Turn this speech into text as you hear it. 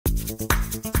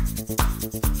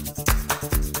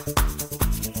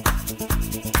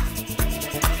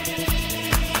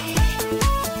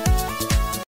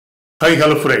Hi,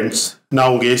 hello friends.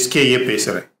 நான் உங்க SKA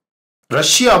பேசுறேன்.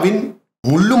 ரஷ்யாவின்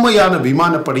முழுமையான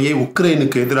விமானப்படையை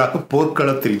உக்ரைனுக்கு எதிராக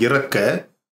போர்க்களத்தில் இறக்க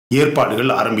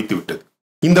ஏற்பாடுகள் ஆரம்பித்து விட்டது.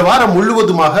 இந்த வாரம்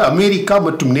முழுவதுமாக அமெரிக்கா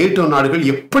மற்றும் நேட்டோ நாடுகள்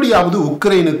எப்படியாவது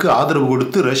உக்ரைனுக்கு ஆதரவு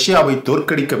கொடுத்து ரஷ்யாவை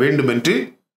தோற்கடிக்க வேண்டும் என்று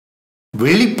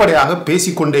வெளிப்படையாக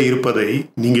பேசிக்கொண்டே இருப்பதை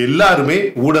நீங்க எல்லாருமே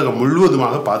ஊடகம்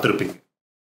முழுவதுமாக பார்த்திருப்பீங்க.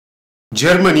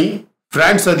 ஜெர்மனி,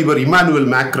 பிரான்ஸ் அதிபர் இமானுவேல்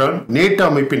மேக்ரான், நேட்டோ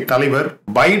அமைப்பின் தலைவர்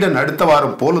பைடன் அடுத்த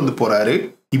வாரம் போலந்து போறாரு.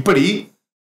 இப்படி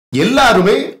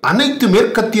எல்லாருமே அனைத்து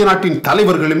மேற்கத்திய நாட்டின்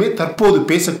தலைவர்களுமே தற்போது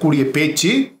பேசக்கூடிய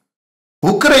பேச்சு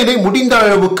உக்ரைனை முடிந்த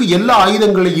அளவுக்கு எல்லா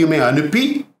ஆயுதங்களையுமே அனுப்பி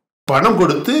பணம்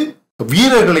கொடுத்து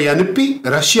வீரர்களை அனுப்பி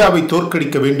ரஷ்யாவை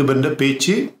தோற்கடிக்க வேண்டும் என்ற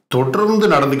பேச்சு தொடர்ந்து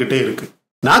நடந்துகிட்டே இருக்கு.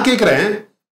 நான் கேட்கிறேன்,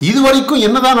 இதுவரைக்கும்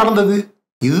என்னதான் நடந்தது?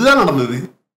 இதுதான் நடந்தது.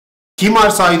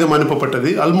 ஹிமார்ஸ் ஆயுதம் அனுப்பப்பட்டது.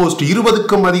 ஆல்மோஸ்ட்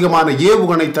 20க்கும் அதிகமான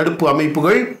ஏவுகணை தடுப்பு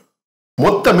அமைப்புகள்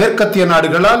மொத்த மேற்கத்திய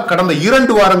நாடுகளால் கடந்த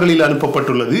 2 வாரங்களில்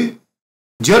அனுப்பப்பட்டுள்ளது.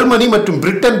 ஜெர்மனி மற்றும்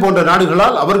பிரிட்டன் போன்ற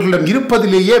நாடுகளால் அவர்களிடம்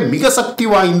இருப்பதிலேயே மிக சக்தி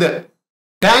வாய்ந்த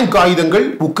டேங்க் ஆயுதங்கள்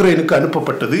உக்ரைனுக்கு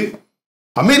அனுப்பப்பட்டது.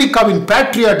 அமெரிக்காவின்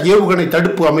பேட்ரியாட் ஏவுகணை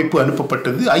தடுப்பு அமைப்பு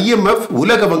அனுப்பப்பட்டது. IMF,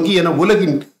 உலக வங்கி என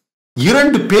உலகின்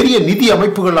 2 பெரிய நிதி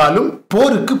அமைப்புகளாலும்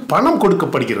போருக்கு பணம்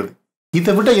கொடுக்கப்படுகிறது.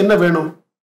 இதை விட என்ன வேணும்?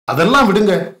 அதெல்லாம்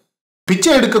விடுங்க.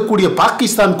 பிச்சை எடுக்கக்கூடிய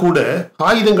பாகிஸ்தான் கூட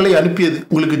ஆயுதங்களை அனுப்பியது.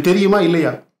 உங்களுக்கு தெரியுமா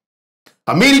இல்லையா?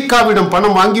 அமெரிக்காவிடம்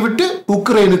பணம் வாங்கிவிட்டு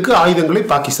உக்ரைனுக்கு ஆயுதங்களை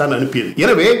பாகிஸ்தான் அனுப்பியது.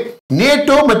 எனவே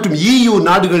நேட்டோ மற்றும் EU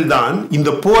நாடுகள் தான்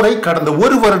இந்த போரை கடந்த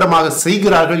 1 வருடமாக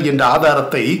செய்கிறார்கள் என்ற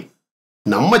ஆதாரத்தை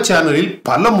நம்ம சேனலில்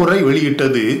பல முறை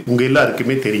வெளியிட்டது உங்க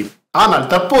எல்லாருக்குமே தெரியும். ஆனால்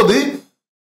தற்போது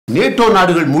நேட்டோ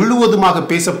நாடுகள் முழுவதுமாக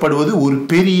பேசப்படுவது ஒரு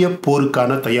பெரிய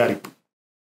போருக்கான தயாரிப்பு.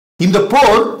 இந்த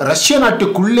போர் ரஷ்ய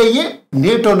நாட்டுக்குள்ளேயே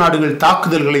நேட்டோ நாடுகள்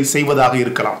தாக்குதல்களை செய்வதாக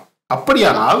இருக்கலாம்.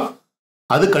 அப்படியானால்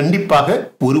அது கண்டிப்பாக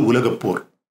ஒரு உலக போர்.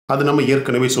 அது நம்ம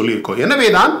ஏற்கனவே சொல்லியிருக்கோம்.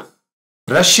 எனவேதான்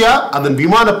ரஷ்யா அதன்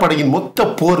விமானப்படையின் மொத்த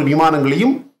போர்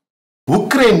விமானங்களையும்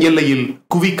உக்ரைன் எல்லையில்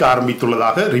குவிக்க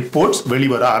ஆரம்பித்துள்ளதாக ரிப்போர்ட்ஸ்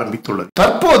வெளிவர ஆரம்பித்துள்ளது.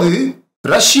 தற்போது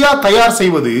ரஷ்யா தயார்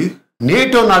செய்வது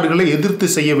நேட்டோ நாடுகளை எதிர்த்து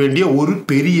செய்ய வேண்டிய ஒரு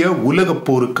பெரிய உலக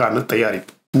போருக்கான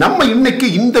தயாரிப்பு. நம்ம இன்னைக்கு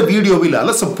இந்த வீடியோவில்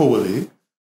அலசப் போவது,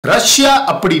 ரஷ்யா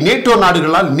அப்படி நேட்டோ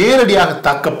நாடுகளால் நேரடியாக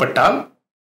தாக்கப்பட்டால்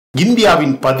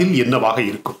இந்தியாவின் பதில் என்னவாக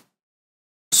இருக்கும்?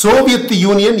 சோவியத்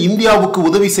யூனியன் இந்தியாவுக்கு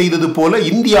உதவி செய்தது போல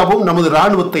இந்தியாவும் நமது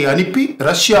ராணுவத்தை அனுப்பி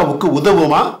ரஷ்யாவுக்கு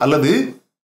உதவுமா, அல்லது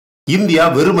இந்தியா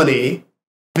வெறுமனே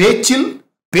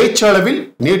பேச்சளவில்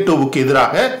நேட்டோவுக்கு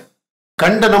எதிராக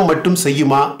கண்டனம் மட்டும்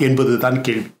செய்யுமா என்பதுதான்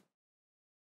கேள்வி.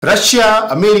 Russia,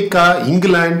 America,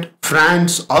 England,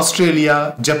 France, Australia,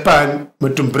 Japan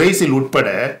மற்றும் பிரேசில் உட்பட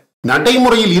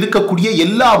நடைமுறையில் இருக்கக்கூடிய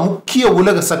எல்லா முக்கிய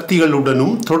உலக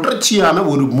சக்திகளுடனும் தொடர்ச்சியான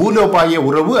ஒரு மூலோபாய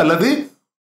உறவு அல்லது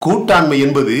கூட்டாண்மை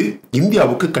என்பது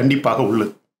இந்தியாவுக்கு கண்டிப்பாக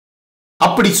உள்ளது.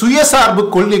 அப்படி சுயசார்பு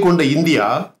கொள்கை கொண்ட இந்தியா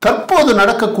தற்போது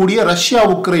நடக்கக்கூடிய ரஷ்யா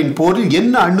உக்ரைன் போரில்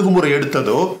என்ன அணுகுமுறை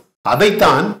எடுத்ததோ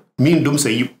அதைத்தான் மீண்டும்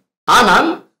செய்யும்.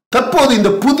 ஆனால் தற்போது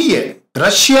இந்த புதிய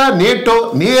ரஷ்யா நேட்டோ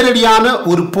நேரடியான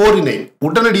ஒரு போரினை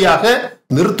உடனடியாக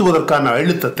நிறுத்துவதற்கான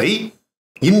அழுத்தத்தை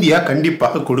இந்தியா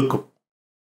கண்டிப்பாக கொடுக்கும்.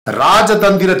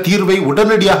 ராஜதந்திர தீர்வை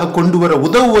உடனடியாக கொண்டு வர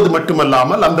உதவுவது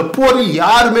மட்டுமல்லாமல் அந்த போரில்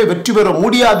யாருமே வெற்றி பெற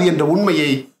முடியாது என்ற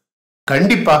உண்மையை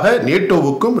கண்டிப்பாக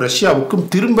நேட்டோவுக்கும் ரஷ்யாவுக்கும்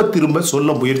திரும்ப திரும்ப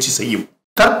சொல்ல முயற்சி செய்யும்.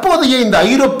 தற்போதைய இந்த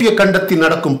ஐரோப்பிய கண்டத்தில்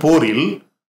நடக்கும் போரில்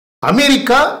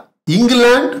அமெரிக்கா,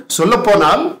 இங்கிலாந்து, சொல்ல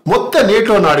போனால் மொத்த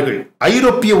நேட்டோ நாடுகள்,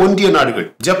 ஐரோப்பிய ஒன்றிய நாடுகள்,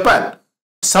 Japan,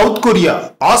 south Korea,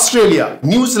 Australia,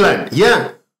 New Zealand, ஏன்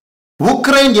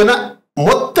உக்ரைன் என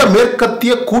மொத்த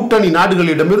மேற்கத்திய கூட்டணி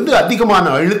நாடுகளிடமிருந்து அதிகமான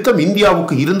அழுத்தம்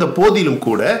இந்தியாவுக்கு இருந்த போதிலும்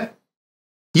கூட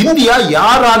இந்தியா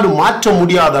யாராலும் மாற்ற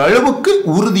முடியாத அளவுக்கு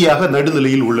உறுதியாக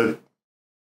நடுநிலையில் உள்ளது.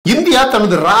 இந்தியா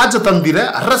தனது ராஜதந்திர,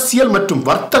 அரசியல் மற்றும்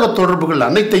வர்த்தக தொடர்புகள்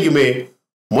அனைத்தையுமே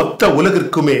மொத்த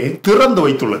உலகிற்குமே திறந்து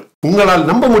வைத்துள்ளது. உங்களால்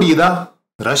நம்ப முடியுதா?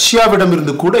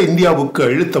 ரஷ்யாவிடமிருந்து கூட இந்தியாவுக்கு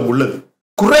அழுத்தம் உள்ளது.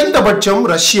 குறைந்தபட்சம்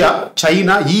ரஷ்யா,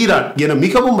 சைனா, ஈரான் என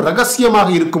மிகவும்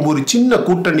ரகசியமாக இருக்கும் ஒரு சின்ன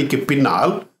கூட்டணிக்கு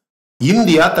பின்னால்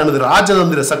இந்தியா தனது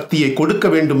ராஜதந்திர சக்தியை கொடுக்க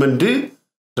வேண்டும் என்று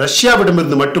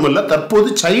ரஷ்யாவிடமிருந்து மட்டுமல்ல, தற்போது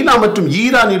சைனா மற்றும்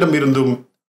ஈரானிடம் இருந்தும்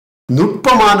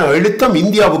நுட்பமான அழுத்தம்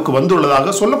இந்தியாவுக்கு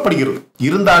வந்துள்ளதாக சொல்லப்படுகிறது.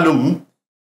 இருந்தாலும்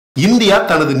இந்தியா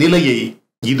தனது நிலையை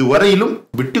இதுவரையிலும்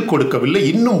விட்டுக் கொடுக்கவில்லை.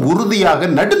 இன்னும்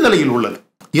உறுதியாக நடுநிலையில் உள்ளது.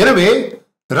 எனவே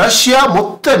ரஷ்யா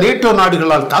மொத்த நேட்டோ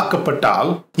நாடுகளால் தாக்கப்பட்டால்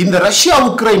இந்த ரஷ்யா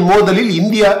உக்ரைன் மோதலில்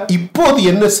இந்தியா இப்போது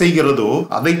என்ன செய்கிறதோ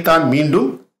அதைத்தான் மீண்டும்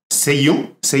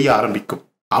செய்ய ஆரம்பிக்கும்.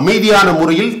 அமைதியான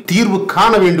முறையில் தீர்வு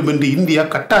காண வேண்டும் என்று இந்தியா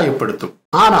கட்டாயப்படுத்தும்.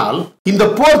 ஆனால் இந்த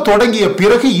போர் தொடங்கிய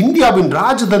பிறகு இந்தியாவின்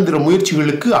ராஜதந்திர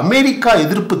முயற்சிகளுக்கு அமெரிக்கா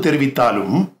எதிர்ப்பு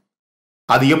தெரிவித்தாலும்,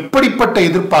 அது எப்படிப்பட்ட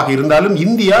எதிர்ப்பாக இருந்தாலும்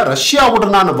இந்தியா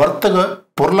ரஷ்யாவுடனான வர்த்தக,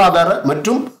 பொருளாதார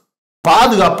மற்றும்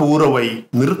பாதுகாப்பு உறவை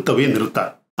நிறுத்தவே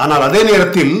நிறுத்தார். ஆனால் அதே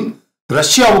நேரத்தில்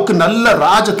ரஷ்யாவுக்கு நல்ல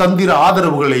ராஜதந்திர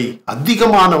ஆதரவுகளை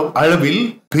அதிகமான அளவில்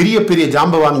பெரிய பெரிய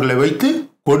ஜாம்பவான்களை வைத்து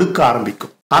கொடுக்க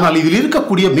ஆரம்பிக்கும். ஆனால் இதில்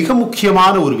இருக்கக்கூடிய மிக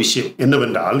முக்கியமான ஒரு விஷயம்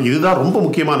என்னவென்றால், இதுதான் ரொம்ப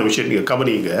முக்கியமான விஷயம், நீங்க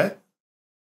கவனிங்க.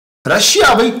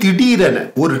 ரஷ்யாவை திடீரென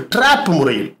ஒரு டிராப்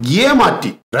முறையில் ஏமாற்றி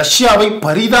ரஷ்யாவை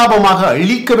பரிதாபமாக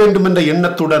அழிக்க வேண்டும் என்ற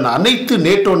எண்ணத்துடன் அனைத்து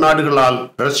நேட்டோ நாடுகளால்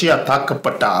ரஷ்யா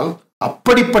தாக்கப்பட்டால்,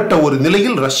 அப்படிப்பட்ட ஒரு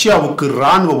நிலையில் ரஷ்யாவுக்கு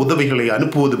ராணுவ உதவிகளை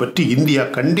அனுப்புவது பற்றி இந்தியா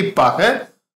கண்டிப்பாக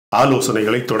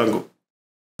ஆலோசனைகளை தொடங்கும்.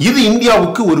 இது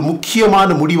இந்தியாவுக்கு ஒரு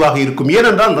முக்கியமான முடிவாக இருக்கும்.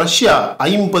 ஏனென்றால் ரஷ்யா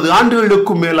 50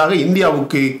 ஆண்டுகளுக்கும் மேலாக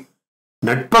இந்தியாவுக்கு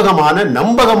நட்பகமான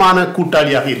நம்பகமான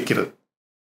கூட்டாளியாக இருக்கிறது.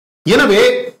 எனவே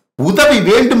உதவி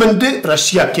வேண்டுமென்று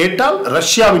ரஷ்யா கேட்டால்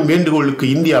ரஷ்யாவின் வேண்டுகோளுக்கு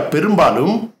இந்தியா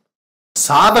பெரும்பாலும்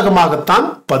சாதகமாகத்தான்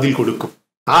பதில் கொடுக்கும்.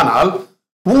 ஆனால்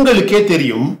உங்களுக்கே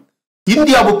தெரியும்,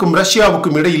 இந்தியாவுக்கும்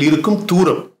ரஷ்யாவுக்கும் இடையில் இருக்கும்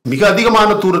தூரம் மிக அதிகமான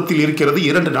தூரத்தில் இருக்கிறது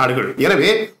 2 நாடுகள்.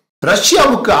 எனவே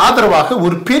ரஷ்யாவுக்கு ஆதரவாக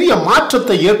ஒரு பெரிய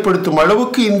மாற்றத்தை ஏற்படுத்தும்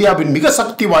அளவுக்கு இந்தியாவின் மிக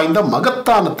சக்தி வாய்ந்த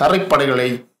மகத்தான தரைப்படைகளை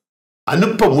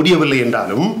அனுப்ப முடியவில்லை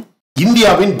என்றாலும்,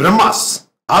 இந்தியாவின் பிரம்மாஸ்,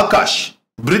 ஆகாஷ்,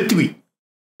 பிருத்வி,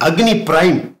 அக்னி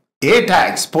பிரைம்,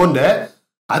 ஏடாக்ஸ் போன்ற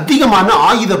அதிகமான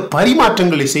ஆயுத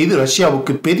பரிமாற்றங்களை செய்து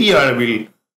ரஷ்யாவுக்கு பெரிய அளவில்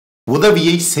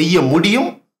உதவியை செய்ய முடியும்.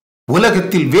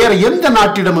 உலகத்தில் வேற எந்த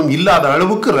நாட்டிடமும் இல்லாத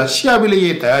அளவுக்கு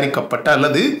ரஷ்யாவிலேயே தயாரிக்கப்பட்ட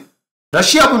அல்லது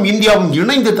ரஷ்யாவும் இந்தியாவும்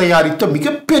இணைந்து தயாரித்த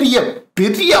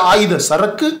மிகப்பெரிய ஆயுத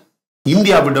சரக்கு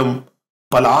இந்தியாவிடம்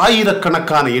பல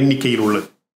ஆயிரக்கணக்கான எண்ணிக்கையில் உள்ளது.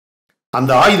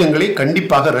 அந்த ஆயுதங்களை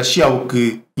கண்டிப்பாக ரஷ்யாவுக்கு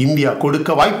இந்தியா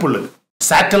கொடுக்க வாய்ப்புள்ளது.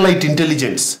 Satellite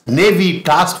intelligence, navy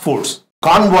task force,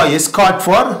 convoy escort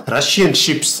for Russian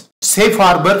ships, safe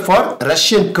harbour for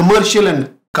Russian commercial and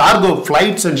cargo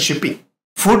flights and shipping,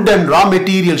 food and raw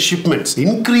material shipments,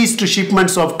 increased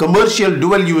shipments of commercial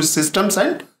dual use systems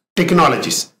and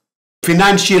technologies,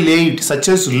 financial aid such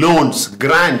as loans,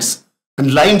 grants and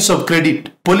lines of credit,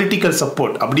 political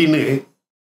support அப்படின்னு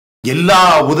எல்லா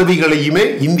உதவிகளையுமே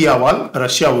இந்தியாவால்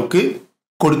ரஷ்யாவுக்கு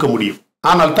கொடுக்க முடியும்.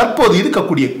 ஆனால் தற்போது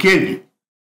இருக்கக்கூடிய கேள்வி,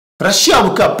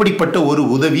 ரஷ்யாவுக்கு அப்படிப்பட்ட ஒரு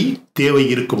உதவி தேவை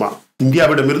இருக்குமா?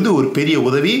 இந்தியாவிடமிருந்து ஒரு பெரிய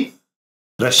உதவி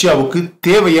ரஷ்யாவுக்கு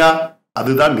தேவையா?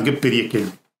 அதுதான் மிகப்பெரிய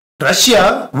கேள்வி. ரஷ்யா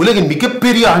உலகின்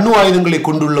மிகப்பெரிய அணு ஆயுதங்களை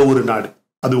கொண்டுள்ள ஒரு நாடு.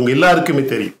 அது உங்க எல்லாருக்குமே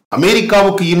தெரியும்.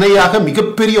 அமெரிக்காவுக்கு இணையாக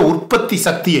மிகப்பெரிய உற்பத்தி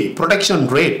சக்தியை, ப்ரொடக்ஷன்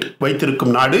ரேட்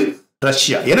வைத்திருக்கும் நாடு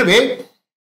ரஷ்யா. எனவே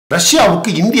ரஷ்யாவுக்கு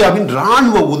இந்தியாவின்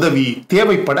ராணுவ உதவி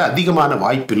தேவைப்பட அதிகமான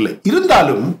வாய்ப்பில்லை.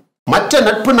 இருந்தாலும் மற்ற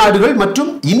நட்பு நாடுகள்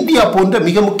மற்றும் இந்தியா போன்ற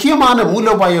மிக முக்கியமான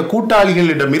மூலோபாய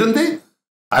கூட்டாளிகளிடமிருந்து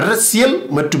அரசியல்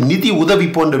மற்றும் நிதி உதவி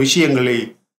போன்ற விஷயங்களை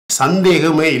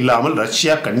சந்தேகமே இல்லாமல்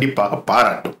ரஷ்யா கண்டிப்பாக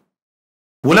பாராட்டும்.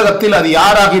 உலகத்தில் அது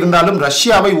யாராக இருந்தாலும்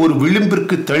ரஷ்யாவை ஒரு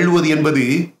விளிம்பிற்கு தள்ளுவது என்பது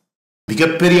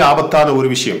மிகப்பெரிய ஆபத்தான ஒரு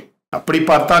விஷயம். அப்படி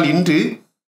பார்த்தால் இன்று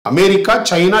அமெரிக்கா,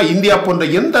 சைனா, இந்தியா போன்ற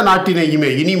எந்த நாட்டினையுமே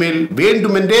இனிமேல்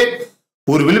வேண்டுமென்றே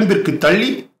ஒரு விளிம்பிற்கு தள்ளி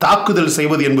தாக்குதல்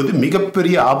செய்வது என்பது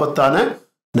மிகப்பெரிய ஆபத்தான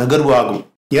நகர்வு ஆகும்.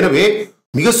 எனவே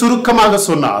மிக சுருக்கமாக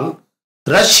சொன்னால்,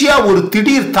 ரஷ்யா ஒரு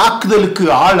திடீர் தாக்குதலுக்கு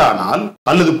ஆளானால்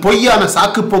அல்லது பொய்யான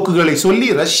சாக்கு போக்குகளை சொல்லி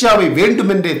ரஷ்யாவை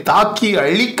வேண்டுமென்றே தாக்கி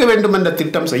அழிக்க வேண்டும் என்ற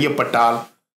திட்டம் செய்யப்பட்டால்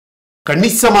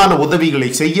கணிசமான உதவிகளை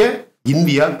செய்ய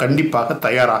இந்தியா கண்டிப்பாக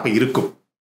தயாராக இருக்கும்.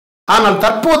 ஆனால்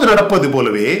தற்போது நடப்பது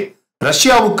போலவே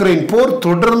ரஷ்யா உக்ரைன் போர்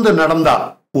தொடர்ந்து நடந்தால்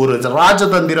ஒரு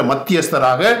ராஜதந்திர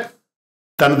மத்தியஸ்தராக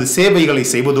தனது சேவைகளை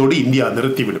செய்வதோடு இந்தியா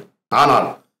நிறுத்திவிடும். ஆனால்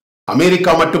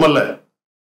அமெரிக்கா மட்டுமல்ல,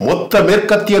 மொத்த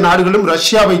மேற்கத்திய நாடுகளும்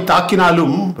ரஷ்யாவை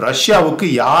தாக்கினாலும் ரஷ்யாவுக்கு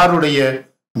யாருடைய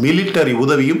மிலிட்டரி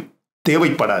உதவியும்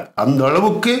தேவைப்படாது. அந்த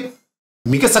அளவுக்கு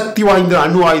மிக சக்தி வாய்ந்த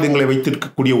அணு ஆயுதங்களை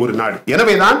வைத்திருக்கக்கூடிய ஒரு நாடு.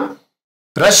 எனவேதான்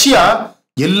ரஷ்யா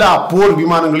எல்லா போர்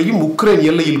விமானங்களையும் உக்ரைன்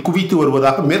எல்லையில் குவித்து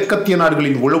வருவதாக மேற்கத்திய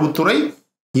நாடுகளின் உளவுத்துறை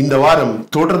இந்த வாரம்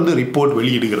தொடர்ந்து ரிப்போர்ட்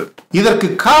வெளியிடுகிறது. இதற்கு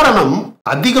காரணம்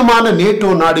அதிகமான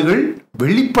நேட்டோ நாடுகள்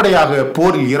வெளிப்படையாக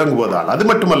போரில் இறங்குவதால். அது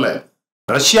மட்டுமல்ல,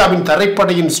 ரஷ்யாவின்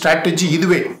தரைப்படையின் ஸ்ட்ராட்டஜி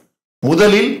இதுவே.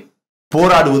 முதலில்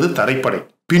போராடுவது தரைப்படை,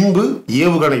 பின்பு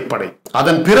ஏவுகணை படை,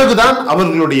 அதன் பிறகுதான்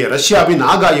அவர்களுடைய ரஷ்யாவின்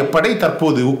ஆகாயப்படை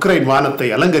தற்போது உக்ரைன் வானத்தை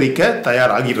அலங்கரிக்க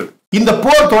தயாராகிறது. இந்த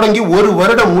போர் தொடங்கி ஒரு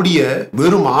வருடம் முடிய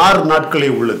வெறும் 6 நாட்களே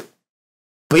உள்ளது.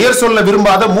 பெயர் சொல்ல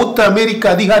விரும்பாத மூத்த அமெரிக்க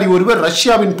அதிகாரி ஒருவர்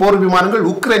ரஷ்யாவின் போர் விமானங்கள்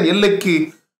உக்ரைன் எல்லைக்கு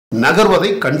நகர்வதை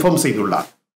கன்ஃபார்ம் செய்துள்ளார்.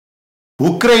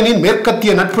 உக்ரைனின்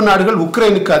மேற்கத்திய நட்பு நாடுகள்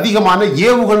உக்ரைனுக்கு அதிகமான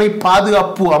ஏவுகணை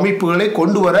பாதுகாப்பு அமைப்புகளை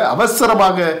கொண்டு வர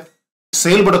அவசரமாக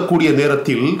செயல்படக்கூடிய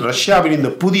நேரத்தில் ரஷ்யாவின்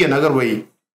இந்த புதிய நகர்வை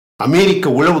அமெரிக்க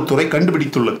உளவுத்துறை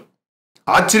கண்டுபிடித்துள்ளது.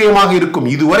 ஆச்சரியமாக இருக்கும்,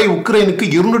 இதுவரை உக்ரைனுக்கு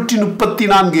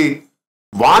 234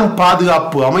 வான்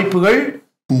பாதுகாப்பு அமைப்புகள்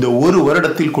இந்த ஒரு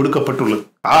வருடத்தில் கொடுக்கப்பட்டுள்ளது.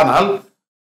 ஆனால்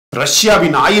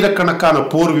ரஷ்யாவின் ஆயிரக்கணக்கான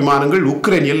போர் விமானங்கள்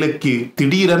உக்ரைன் எல்லைக்கு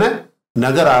திடீரென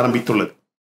நகர ஆரம்பித்துள்ளது.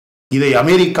 இதை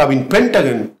அமெரிக்காவின்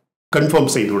பென்டகன்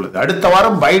கன்ஃபார்ம் செய்துள்ளது. அடுத்த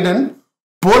வாரம் பைடன்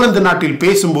போலந்து நாட்டில்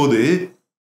பேசும்போது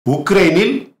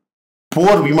உக்ரைனில்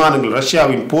போர் விமானங்கள்,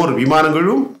 ரஷ்யாவின் போர்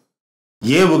விமானங்களும்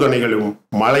ஏவுகணைகளும்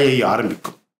மழையை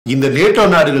ஆரம்பிக்கும். இந்த நேட்டோ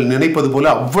நாடுகள் நினைப்பது போல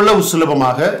அவ்வளவு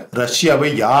சுலபமாக ரஷ்யாவை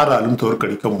யாராலும்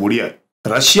தோற்கடிக்க முடியாது.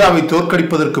 ரஷ்யாவை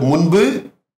தோற்கடிப்பதற்கு முன்பு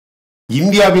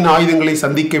இந்தியாவின் ஆயுதங்களை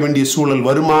சந்திக்க வேண்டிய சூழல்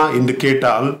வருமா என்று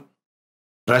கேட்டால்,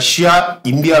 ரஷ்யா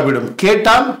இந்தியாவிடம்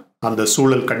கேட்டால் அந்த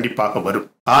சூழல் கண்டிப்பாக வரும்.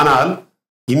 ஆனால்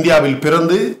இந்தியாவில்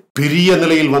பிறந்து பெரிய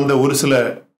நிலையில் வந்த ஒரு சில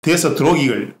தேச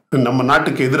துரோகிகள் நம்ம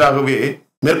நாட்டுக்கு எதிராகவே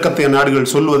மேற்கத்திய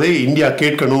நாடுகள் சொல்வதை இந்தியா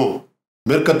கேட்கணும்,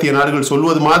 மேற்கத்திய நாடுகள்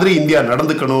சொல்வது மாதிரி இந்தியா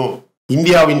நடந்துக்கணும்,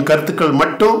 இந்தியாவின் கருத்துக்கள்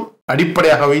மட்டும்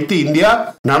அடிப்படையாக வைத்து இந்தியா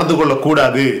நடந்து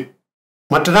கொள்ளக்கூடாது,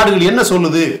 மற்ற நாடுகள் என்ன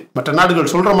சொல்லுது, மற்ற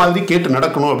நாடுகள் சொல்ற மாதிரி கேட்டு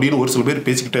நடக்கணும் அப்படின்னு ஒரு சில பேர்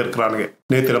பேசிக்கிட்டே இருக்கிறாங்க.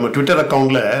 நேற்று நம்ம ட்விட்டர்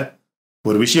அக்கௌண்ட்ல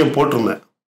ஒரு விஷயம் போட்டிருந்தேன்,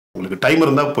 உங்களுக்கு டைம்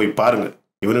இருந்தா போய் பாருங்க,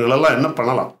 இவங்களெல்லாம் என்ன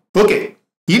பண்ணலாம். Okay,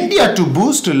 India to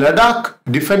boost Ladakh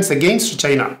defence against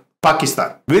China,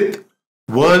 Pakistan with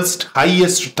world's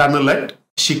highest tunnel at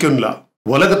ஷிகுன்லா.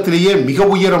 உலகத்திலேயே மிக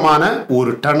உயரமான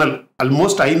ஒரு டனல்,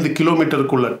 ஆல்மோஸ்ட் 5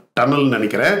 கிலோமீட்டருக்குள்ள டனல்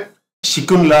நினைக்கிறேன்,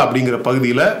 ஷிகுன்லா அப்படிங்கிற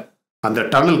பகுதியில் அந்த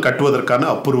டனல் கட்டுவதற்கான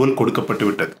அப்ரூவல் கொடுக்கப்பட்டு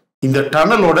விட்டது. இந்த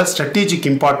டனலோட ஸ்ட்ராட்டஜிக்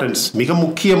இம்பார்ட்டன்ஸ், மிக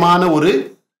முக்கியமான ஒரு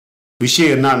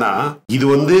விஷயம் என்னன்னா,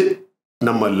 இது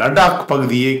நம்ம லடாக்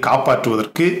பகுதியை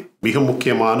காப்பாற்றுவதற்கு மிக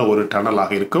முக்கியமான ஒரு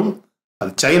டனலாக இருக்கும்.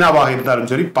 அது சைனாவாக இருந்தாலும்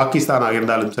சரி, பாகிஸ்தானாக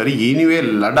இருந்தாலும் சரி, இனிவே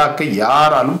லடாக்கை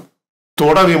யாராலும்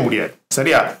தொடவே முடியாது.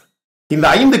 சரியா? இந்த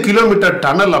 5 கிலோமீட்டர்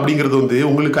டனல் அப்படிங்கிறது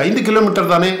உங்களுக்கு 5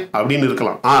 கிலோமீட்டர் தானே அப்படின்னு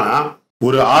இருக்கலாம். ஆனா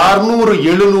ஒரு 600,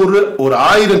 700, ஒரு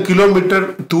 1000 கிலோமீட்டர்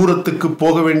தூரத்துக்கு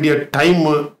போக வேண்டிய டைம்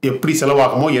எப்படி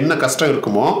செலவாகுமோ, என்ன கஷ்டம்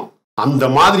இருக்குமோ, அந்த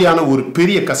மாதிரியான ஒரு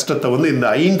பெரிய கஷ்டத்தை இந்த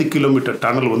 5 கிலோமீட்டர்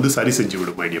டனல் சரி செஞ்சு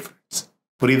விடும். மை டியர் ஃப்ரெண்ட்ஸ்,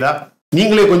 புரியுதா?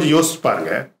 நீங்களே கொஞ்சம் யோசிச்சு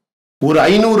பாருங்க. ஒரு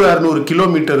 500, 600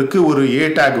 கிலோமீட்டருக்கு ஒரு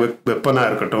ஏடாக் வெப்பனா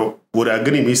இருக்கட்டும், ஒரு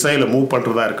அக்னி மிசைலை மூவ்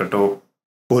பண்றதா இருக்கட்டும்,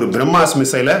 ஒரு பிரம்மாஸ்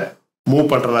மிசைலை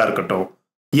மூவ் பண்றதா இருக்கட்டும்,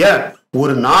 ஏன்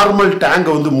ஒரு நார்மல்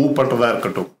டேங்கை மூவ் பண்றதா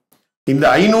இருக்கட்டும், இந்த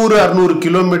 500, 600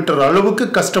 கிலோமீட்டர் அளவுக்கு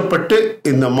கஷ்டப்பட்டு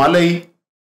இந்த மலை,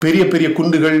 பெரிய பெரிய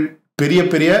குண்டுகள், பெரிய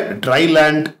பெரிய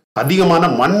ட்ரைலேண்ட், அதிகமான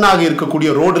மண்ணாக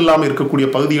இருக்கக்கூடிய, ரோடு இல்லாமல் இருக்கக்கூடிய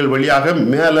பகுதிகள் வழியாக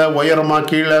மேல உயரமா,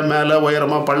 கீழே மேல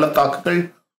உயரமா, பள்ளத்தாக்குகள்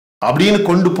அப்படின்னு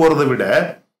கொண்டு போறதை விட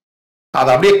அதை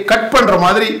அப்படியே கட் பண்ற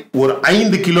மாதிரி ஒரு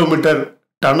 5 கிலோமீட்டர்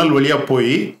டனல் வழியா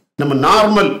போய் நம்ம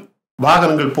நார்மல்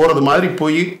வாகனங்கள் போறது மாதிரி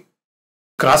போய்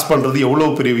கிராஸ் பண்றது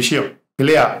எவ்வளவு பெரிய விஷயம்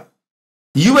இல்லையா?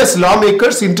 US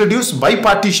lawmakers introduced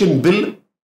bipartisan bill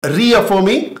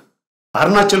reaffirming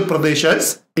Arunachal Pradesh as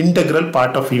integral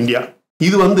part of India.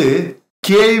 இது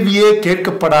கேள்வியே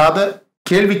கேட்கப்படாத,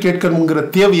 கேள்வி கேட்கணுங்கிற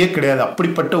தேவையே கிடையாது.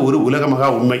 அப்படிப்பட்ட ஒரு உலகமகா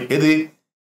உண்மை. எது?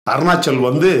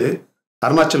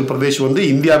 அருணாச்சல் பிரதேஷ்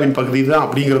இந்தியாவின் பகுதி தான்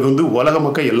அப்படிங்கிறது உலக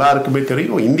மக்கள் எல்லாருக்குமே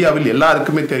தெரியும், இந்தியாவில்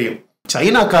எல்லாருக்குமே தெரியும்.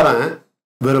 சைனாக்காரன்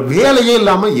வேற வேலையே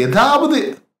இல்லாம ஏதாவது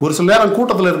ஒரு சில நேரம்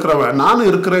கூட்டத்தில் இருக்கிறவன் நானும்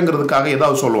இருக்கிறேங்கிறதுக்காக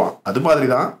ஏதாவது சொல்லுவான். அது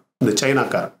மாதிரிதான் இந்த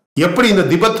சைனாக்காரன். எப்படி இந்த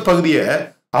திபெத் பகுதியை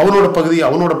அவனோட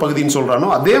பகுதின்னு சொல்றானோ,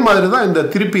 அதே மாதிரிதான் இந்த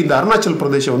திருப்பி இந்த அருணாச்சல்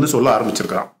பிரதேசம் சொல்ல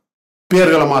ஆரம்பிச்சிருக்கான்.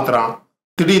 பேர்களை மாத்துறான்.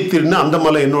 திடீர்னு அந்த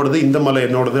மலை என்னோடது, இந்த மலை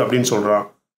என்னோடது அப்படின்னு சொல்றான்.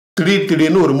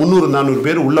 திடீர்னு ஒரு 300-400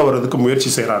 பேர் உள்ள வர்றதுக்கு முயற்சி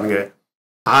செய்யறாங்க.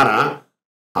 ஆனா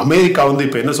அமெரிக்கா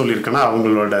இப்ப என்ன சொல்லியிருக்கேன்னா,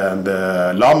 அவங்களோட அந்த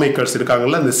லா மேக்கர்ஸ்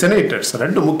இருக்காங்கல்ல, அந்த செனேட்டர்ஸ்,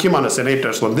 2 முக்கியமான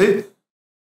செனேட்டர்ஸ்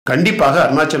கண்டிப்பாக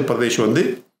அருணாச்சல் பிரதேஷ்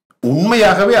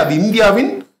உண்மையாகவே அது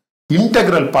இந்தியாவின்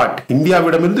இன்டெகிரல் பார்ட்,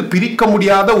 இந்தியாவிடமிருந்து பிரிக்க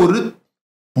முடியாத ஒரு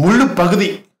முழு பகுதி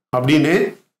அப்படின்னு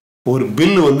ஒரு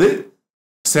பில்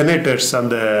செனேட்டர்ஸ்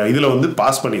அந்த இதுல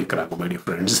பாஸ் பண்ணியிருக்கிறாங்க. மை டியர்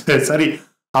ஃப்ரெண்ட்ஸ், சரி,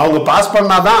 அவங்க பாஸ்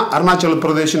பண்ணாதான் அருணாச்சல்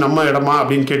பிரதேஷ் நம்ம இடமா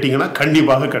அப்படின்னு கேட்டீங்கன்னா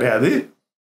கண்டிப்பாக கிடையாது.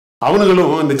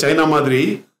 அவனுங்களும் இந்த சைனா மாதிரி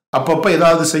அப்பப்ப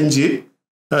ஏதாவது செஞ்சு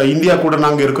இந்தியா கூட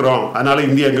நாங்க இருக்கிறோம், அதனால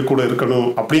இந்தியா எங்க கூட இருக்கணும்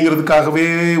அப்படிங்கிறதுக்காகவே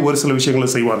ஒரு சில விஷயங்களை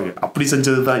செய்வானுங்க. அப்படி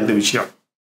செஞ்சதுதான் இந்த விஷயம்.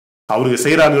 அவனுங்க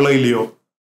செய்யறாங்களோ இல்லையோ,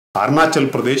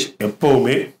 அருணாச்சல் பிரதேஷ்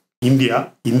எப்பவுமே இந்தியா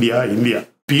இந்தியா இந்தியா,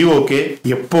 POK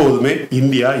எப்போதுமே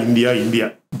India India India,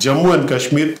 Jammu and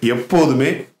Kashmir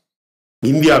எப்போதுமே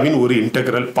இந்தியாவின் ஒரு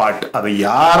இன்டெகிரல் பார்ட். அதை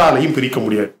யாராலையும் பிரிக்க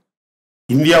முடியாது.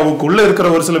 இந்தியாவுக்குள்ள இருக்கிற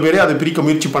ஒரு சில பேரே அதை பிரிக்க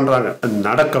முயற்சி பண்றாங்க. அது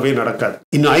நடக்கவே நடக்காது.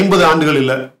 இன்னும் 50 ஆண்டுகள்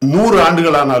இல்ல, 100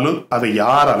 ஆண்டுகள் ஆனாலும் அதை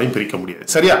யாராலையும் பிரிக்க முடியாது.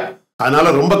 சரியா?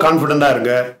 அதனால ரொம்ப கான்பிடண்டா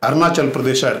இருங்க. அருணாச்சல்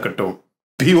பிரதேஷா இருக்கட்டும்,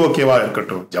 POKவா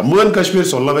இருக்கட்டும், ஜம்மு அண்ட்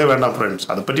காஷ்மீர் சொல்லவே வேண்டாம் ஃப்ரெண்ட்ஸ்,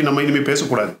 அதை பற்றி நம்ம இனிமே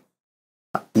பேசக்கூடாது.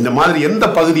 இந்த மாதிரி எந்த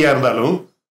பகுதியா இருந்தாலும்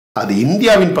அது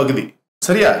இந்தியாவின் பகுதி.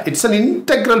 சரியா? It's an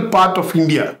integral part of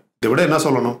India. இதை விட என்ன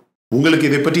சொல்லணும்? உங்களுக்கு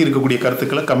இதை பற்றி இருக்கக்கூடிய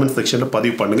கருத்துக்களை கமெண்ட் செக்ஷன்ல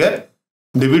பதிவு பண்ணுங்க.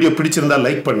 இந்த வீடியோ பிடிச்சிருந்தா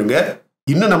லைக் பண்ணுங்க.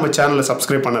 இன்னும் நம்ம சேனலை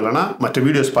சப்ஸ்கிரைப் பண்ணலைன்னா மற்ற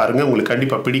வீடியோஸ் பாருங்க, உங்களுக்கு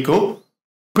கண்டிப்பா பிடிக்கும்.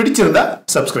 பிடிச்சிருந்தா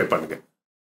சப்ஸ்கிரைப் பண்ணுங்க.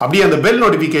 அப்படியே அந்த பெல்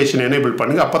நோட்டிஃபிகேஷன் எனேபிள்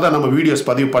பண்ணுங்க. அப்பதான் நம்ம வீடியோஸ்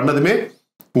பதிவு பண்ணதுமே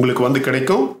உங்களுக்கு வந்து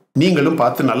கிடைக்கும். நீங்களும்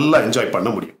பார்த்து நல்லா என்ஜாய் பண்ண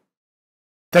முடியும்.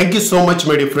 Thank you so much,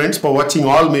 my dear friends, for watching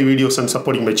all my videos and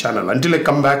supporting my channel. Until I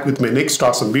come back with my next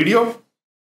awesome video,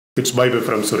 it's bye-bye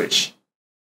from Suresh.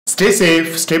 Stay safe,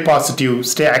 stay positive,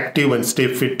 stay active and stay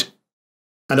fit.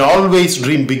 And always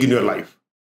dream big in your life.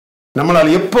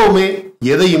 நம்மளால எப்பவுமே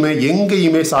எதையுமே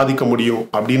எங்கேயுமே சாதிக்க முடியும்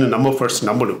அப்படின்னு நம்ம first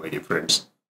நம்பணும், my dear friends.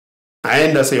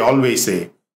 And as I always say,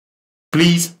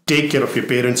 please take care of your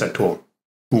parents at home.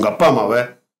 உங்க அப்பா அம்மாவை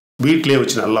வீட்டிலே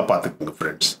வச்சு நல்லா பார்த்துக்குங்க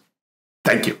friends.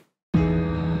 Thank you.